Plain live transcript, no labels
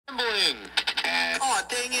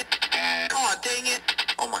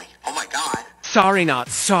Sorry not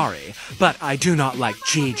sorry, but I do not like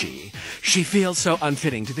Gigi. She feels so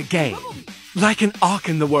unfitting to the game. Like an awk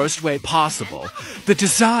in the worst way possible. The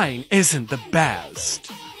design isn't the best.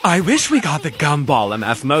 I wish we got the gumball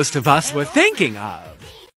MF most of us were thinking of.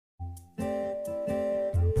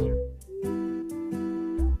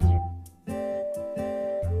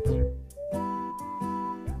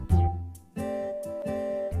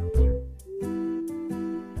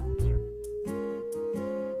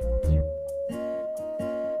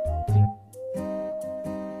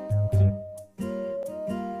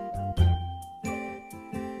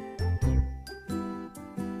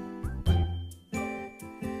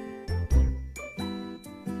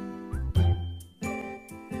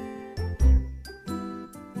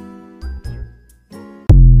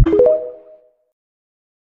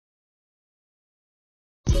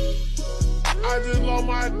 I just lost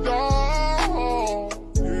my dog.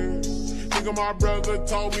 Yeah. Nigga, my brother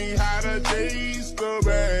told me how to taste the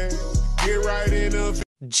bag. Get right in the.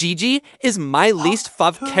 Gigi is my least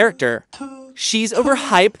fav character. She's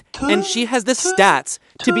overhyped and she has the stats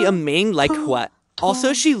to be a main like what.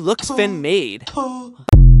 Also, she looks fan made. Shut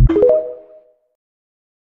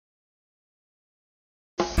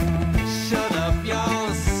up,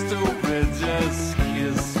 y'all stupid, just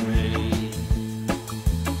kiss me.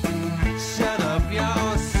 Shut up,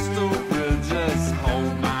 y'all stupid, just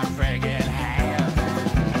hold my friggin' hand.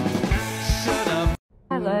 Shut up.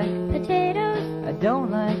 I like potatoes, I don't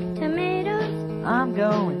like tomatoes. I'm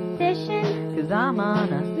going fishing, cause I'm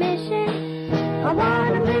on a mission. I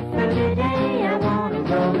wanna live for the day, I wanna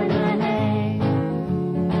roll in my hay.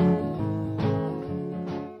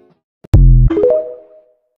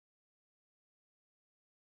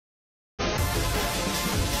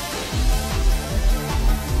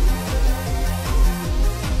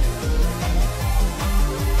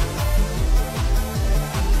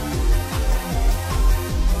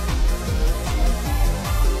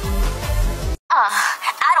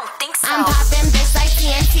 I don't think so. I'm popping bitch like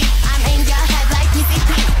TNT. I'm in your head like PCP.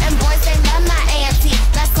 And boys, they love my AMT.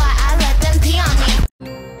 That's why I let them pee on me.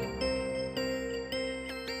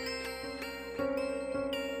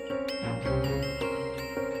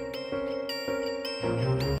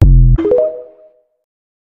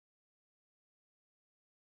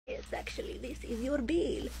 Yes, actually, this is your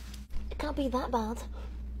bill. It can't be that bad.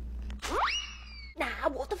 Nah,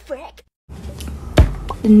 what the frick?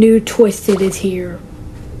 The new Twisted is here.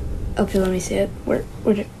 Okay, let me see it. Where's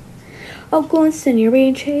it? Oh, Glenson, you're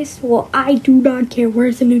being chased? Well, I do not care.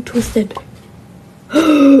 Where's the new Twisted?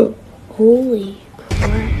 Holy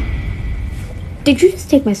crap. Did you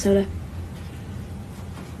just take my soda?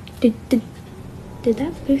 Did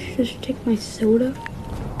that fish just take my soda?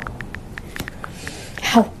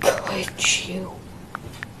 How could you?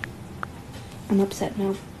 I'm upset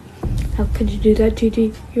now. How could you do that,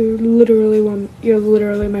 Gigi? You're literally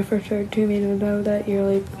my first favorite team, and to know that you're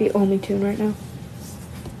like the only tune right now.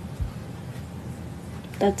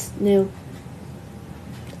 That's new.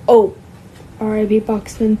 Oh, R.I.P.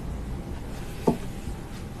 Boxman.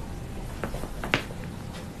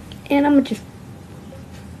 And I'm gonna just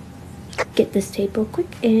get this tape real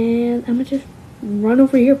quick, and I'm gonna just run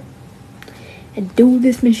over here and do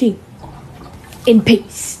this machine in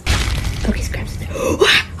peace. Okay, scraps it.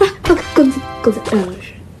 Goes. Oh,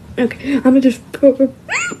 shit. Okay, I'm gonna just go over.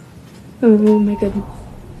 Oh my god.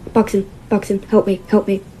 Boxing, help me.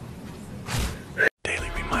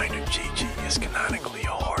 Daily reminder, Gigi is canonically a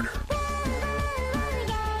hoarder.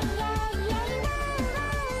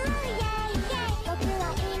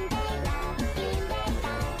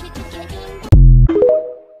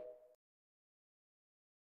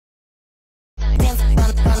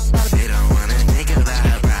 She don't wanna think about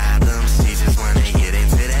her problems. She just wanna get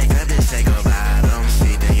into that club to take her bottoms.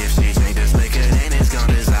 She think if she drink this liquor, then it's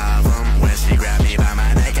gonna dissolve them. When she grabbed me by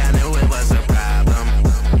my neck, I knew it was a problem.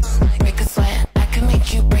 Break a sweat, I can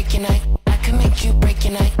make you break your neck. I can make you break your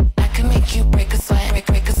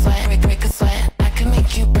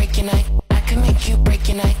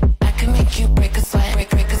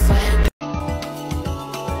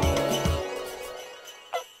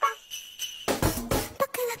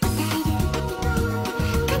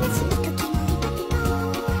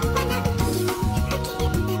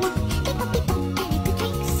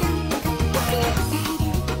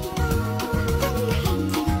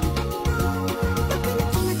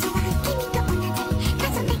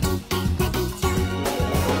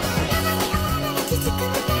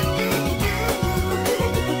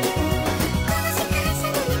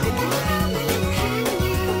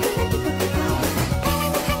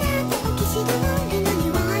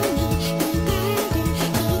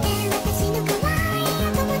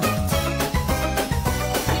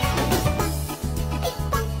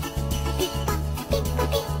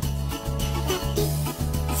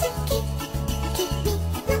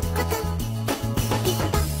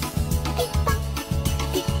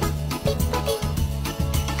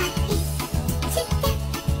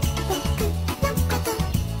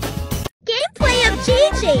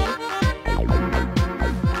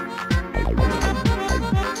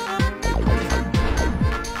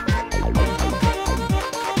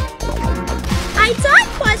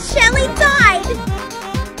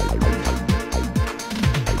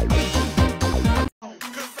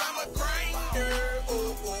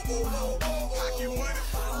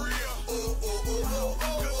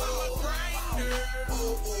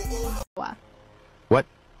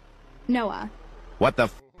Noah, What the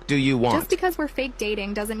f do you want? just because we're fake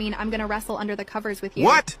dating doesn't mean I'm gonna wrestle under the covers with you.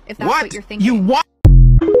 What? If that's what you're thinking. You what?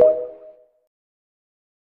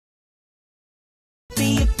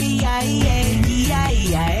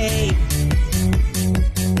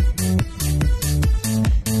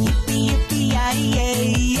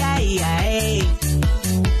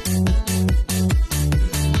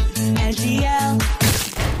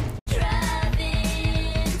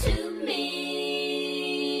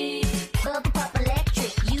 Bubble pop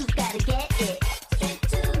electric, you gotta get it. Straight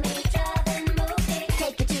to me, drive and move it.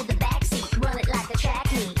 Take it to the backseat, run it like a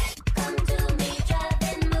track meet. Come to me, drive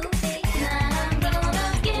and move it. Now I'm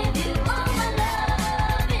gonna give you all my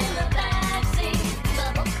love in the backseat.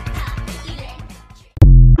 Bubble pop electric.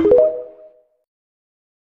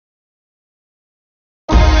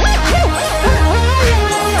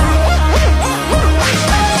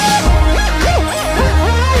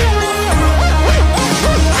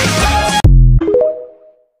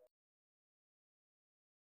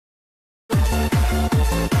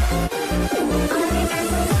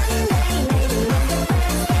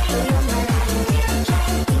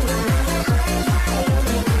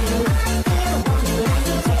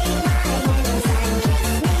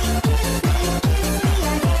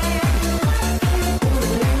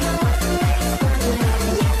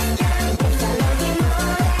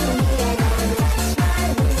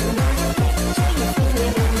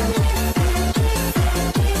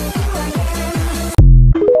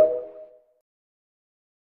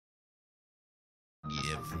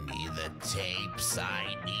 Give me the tapes,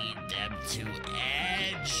 I need them to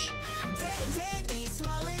edge. Take me,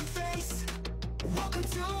 smiling face. Welcome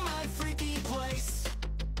to my freaky place.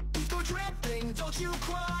 We go dripping, don't you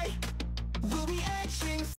cry. We'll be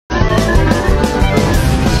etching.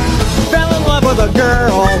 Fell in love with a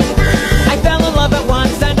girl. I fell in love at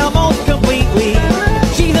once and almost completely.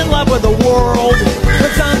 She's in love with the world,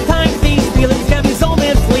 but sometimes these feelings can be so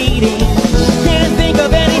misleading. Can't think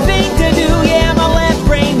of anything to do. Yeah, my left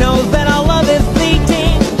brain knows that our love is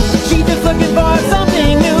fleeting. She's just looking for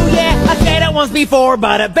something new. Yeah, I said it once before,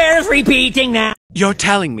 but it bears repeating now. You're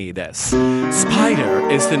telling me this. Spider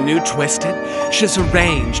is the new Twisted? She's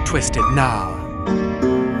arranged Twisted now.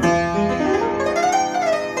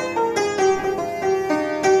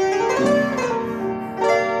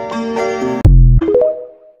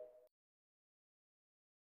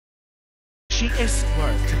 She is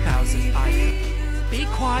worth 2,000 items. Be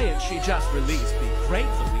quiet, she just released. Be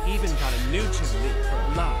grateful we even got a new tune leak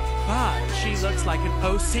for love. But she looks like an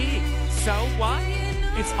OC. So what?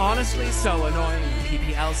 It's honestly so annoying when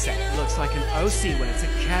PPL said it looks like an OC when it's a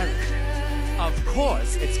character. Of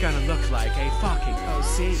course it's gonna look like a fucking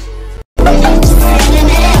OC.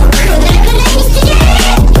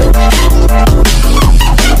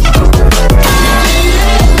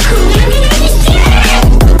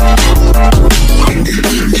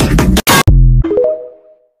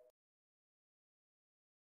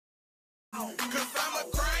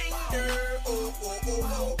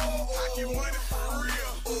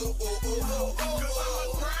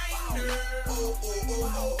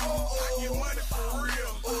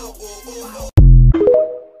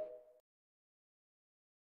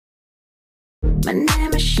 My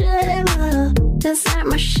name is Sheila, just like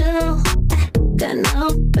my shoe. Got no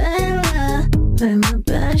better than my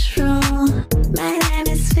best friend. My name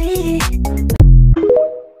is Fee.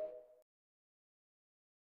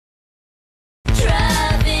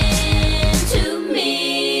 Drive into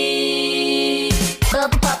me.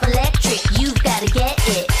 Bubble pop electric, you've gotta get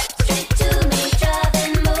it. Straight to me, drive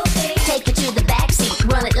and move it. Take it to the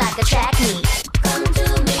backseat, run it like a track meet. Come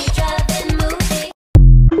to me, drive and move it.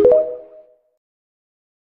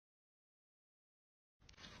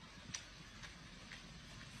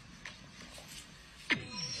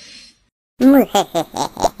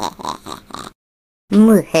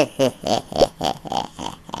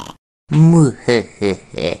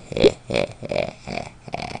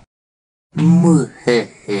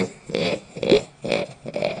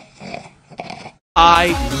 I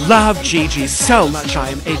love GIGI so much. I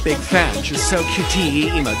am a big fan. She's so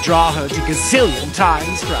cute. I'ma draw her to gazillion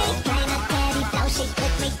times, bro.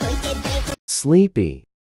 Sleepy,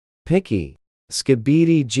 picky,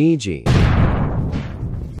 skibidi GIGI.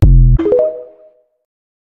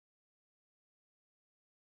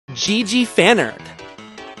 GIGI fanart.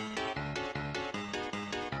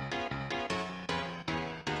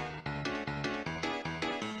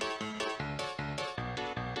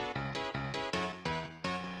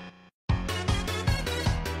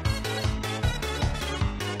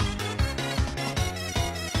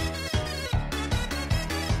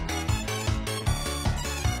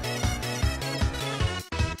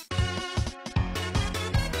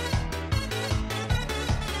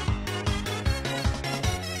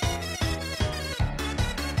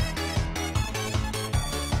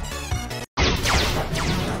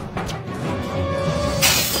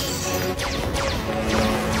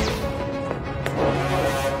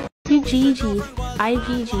 Gigi,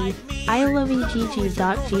 IGG, I love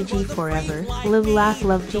GG.GG forever. Live, laugh,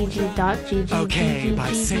 love GG.GG. Okay,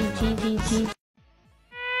 by Sigma. GG.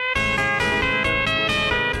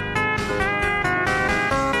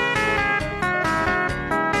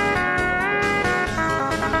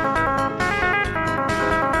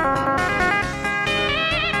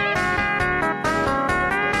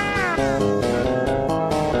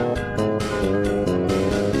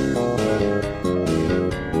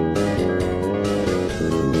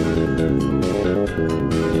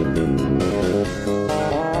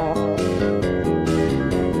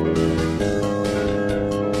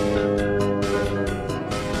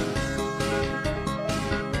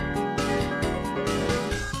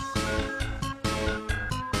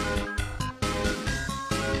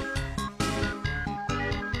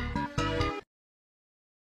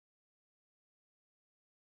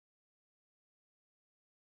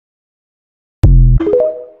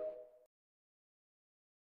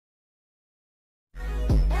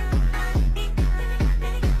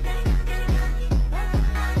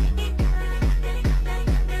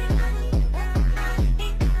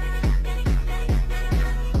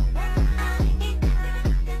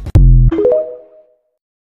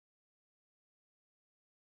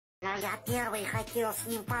 Но я первый хотел с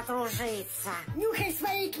ним подружиться. Нюхай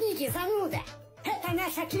свои книги, зануда. Это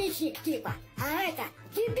наш отличник типа, а это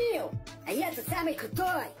дебил. А я тут самый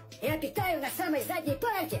крутой. Я питаю на самой задней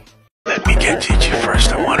парте. Let me get Gigi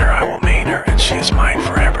first. I want her, I will main her, and she is mine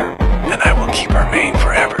forever. And I will keep her main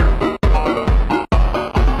forever.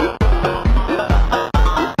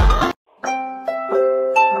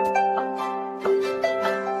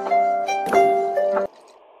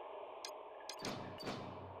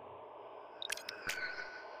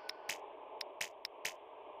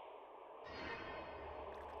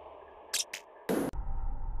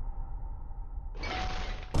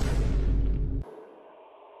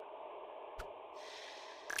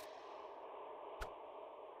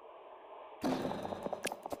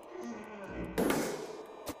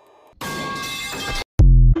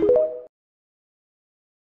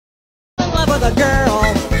 With a girl,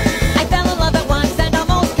 I fell in love at once and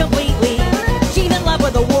almost completely. She's in love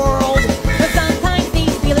with the world, but sometimes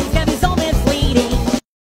these feelings can be so misleading.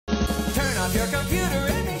 Turn off your computer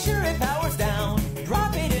and make sure it powers down.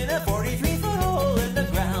 Drop it in a 43-foot hole in the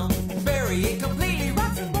ground. Bury it completely,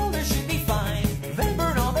 rocks and boulders should be fine. Then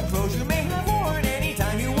burn all the clothes you may have worn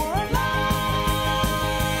anytime you were alive.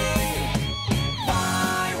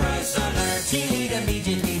 Virus alert, you need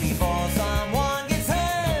immediately before someone gets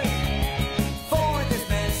hurt. Forward this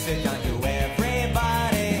message on to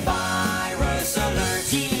everybody. Virus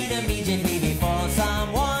alert, you need immediately before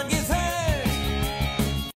someone gets hurt.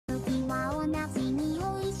 時は同じに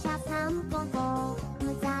お医者さんとこ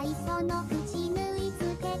無罪その口縫い付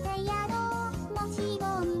けてやろうもちろ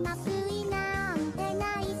ん麻酔なんてな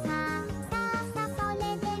いささあさそれ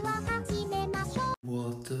では始めましょう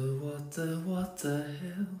What the hell, what the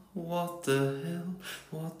hell, what the hell,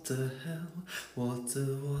 what the hell, what the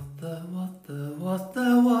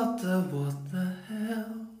hell, what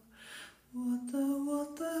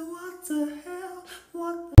the hell,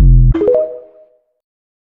 what the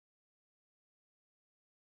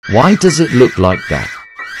Why does it look like that?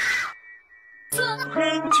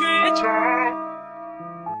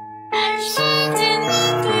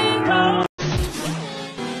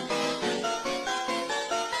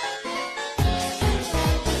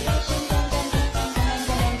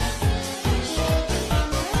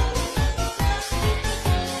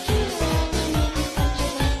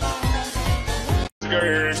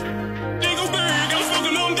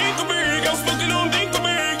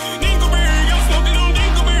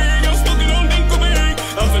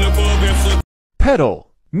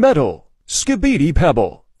 Pedal, metal, skibidi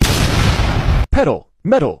pebble. Pedal,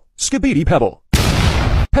 metal, skibidi pebble.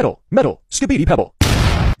 Pedal, metal, skibidi pebble.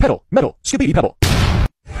 Pedal, metal, skibidi pebble.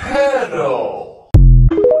 Pedal.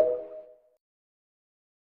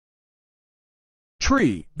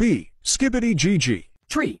 Tree, B, skibbity GG.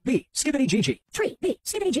 Tree, B, skibbity GG. Tree, B,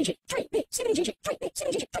 skibbity GG. Tree, B, skibbity GG. Tree, B,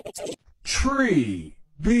 skibbity GG. Tree,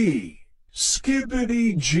 B,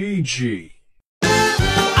 skibbity GG.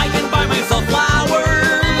 I can buy myself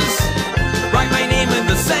flowers, write my name in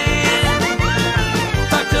the sand,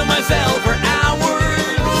 talk to myself for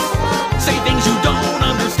hours, say things you don't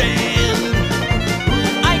understand.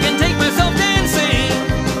 I can take myself dancing,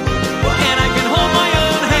 and I can hold my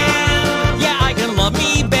own hand. Yeah, I can love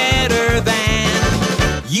me better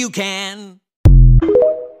than you can.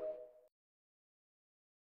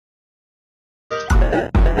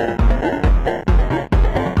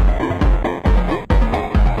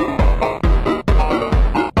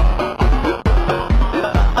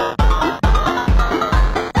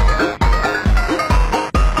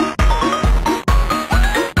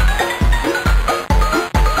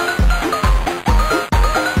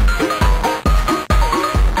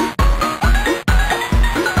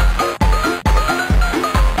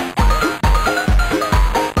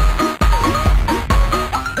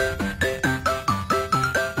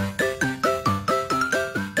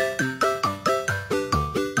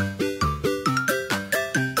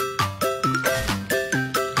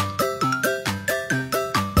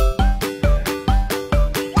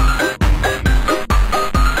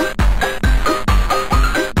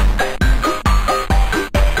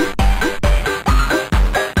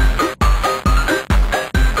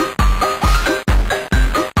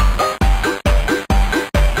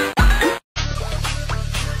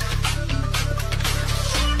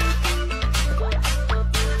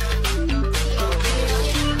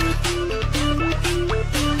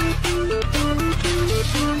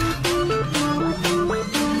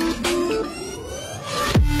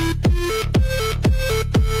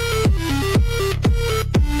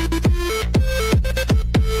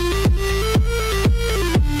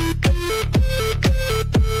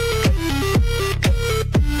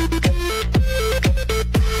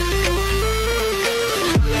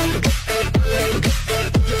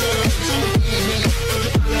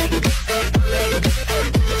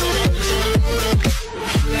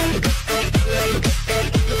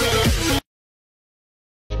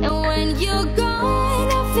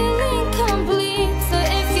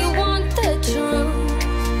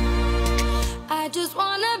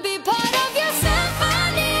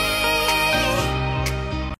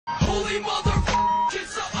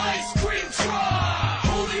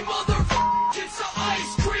 Holy motherfucker, it's an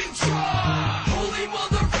ice cream truck. Holy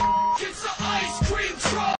motherfucker, it's an ice cream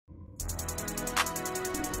truck.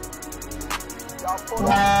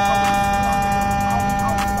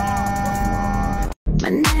 My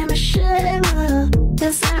name is Sheila,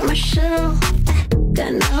 just like my shoe.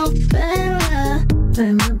 Got no better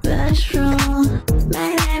in my bedroom.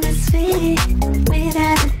 My name is V,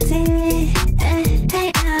 without a T.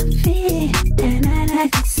 A-I-V, and I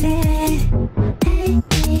like to see. Hey,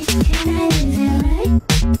 can I use your right?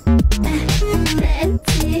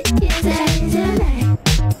 Let's see, yes, I use your right.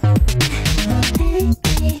 Hey,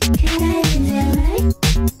 can I use your right?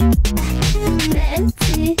 Let's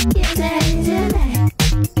see, yes, I use your right.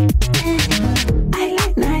 I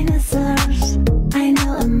like dinosaurs. I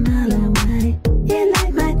know a mile away. You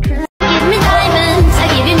like my dress. Give me diamonds, I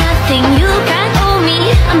give you nothing. You can't owe me.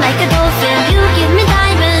 I'm like a dolphin. You give me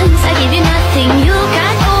diamonds, I give you nothing. You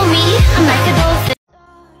can't owe me. I'm like a dolphin.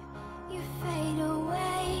 You fade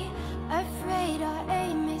away, afraid our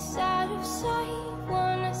aim is out of sight.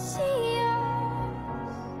 Wanna see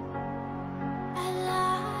us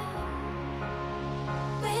alive.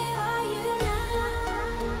 Where are you now?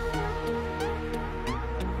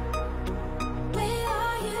 Where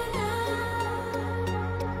are you now?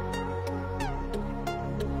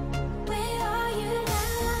 Where are you now?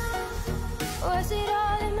 Was it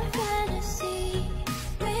all in my fantasy?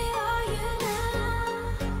 Where are you now?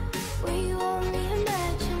 Were you only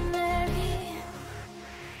imaginary?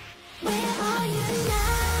 Where are you now?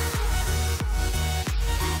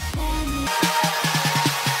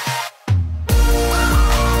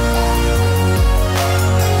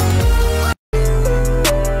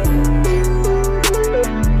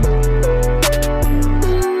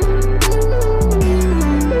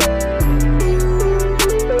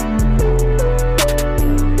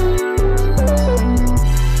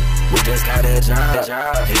 We just got a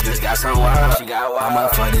job. He just got some wild. I'ma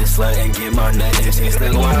fuck this slut and get my nut and she's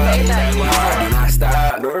still wild. I do not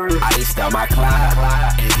stop. I iced out my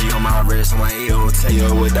clock. If you on my wrist, my EO tell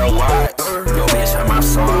you with the watch. Yo, bitch, I'm my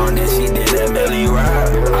song on this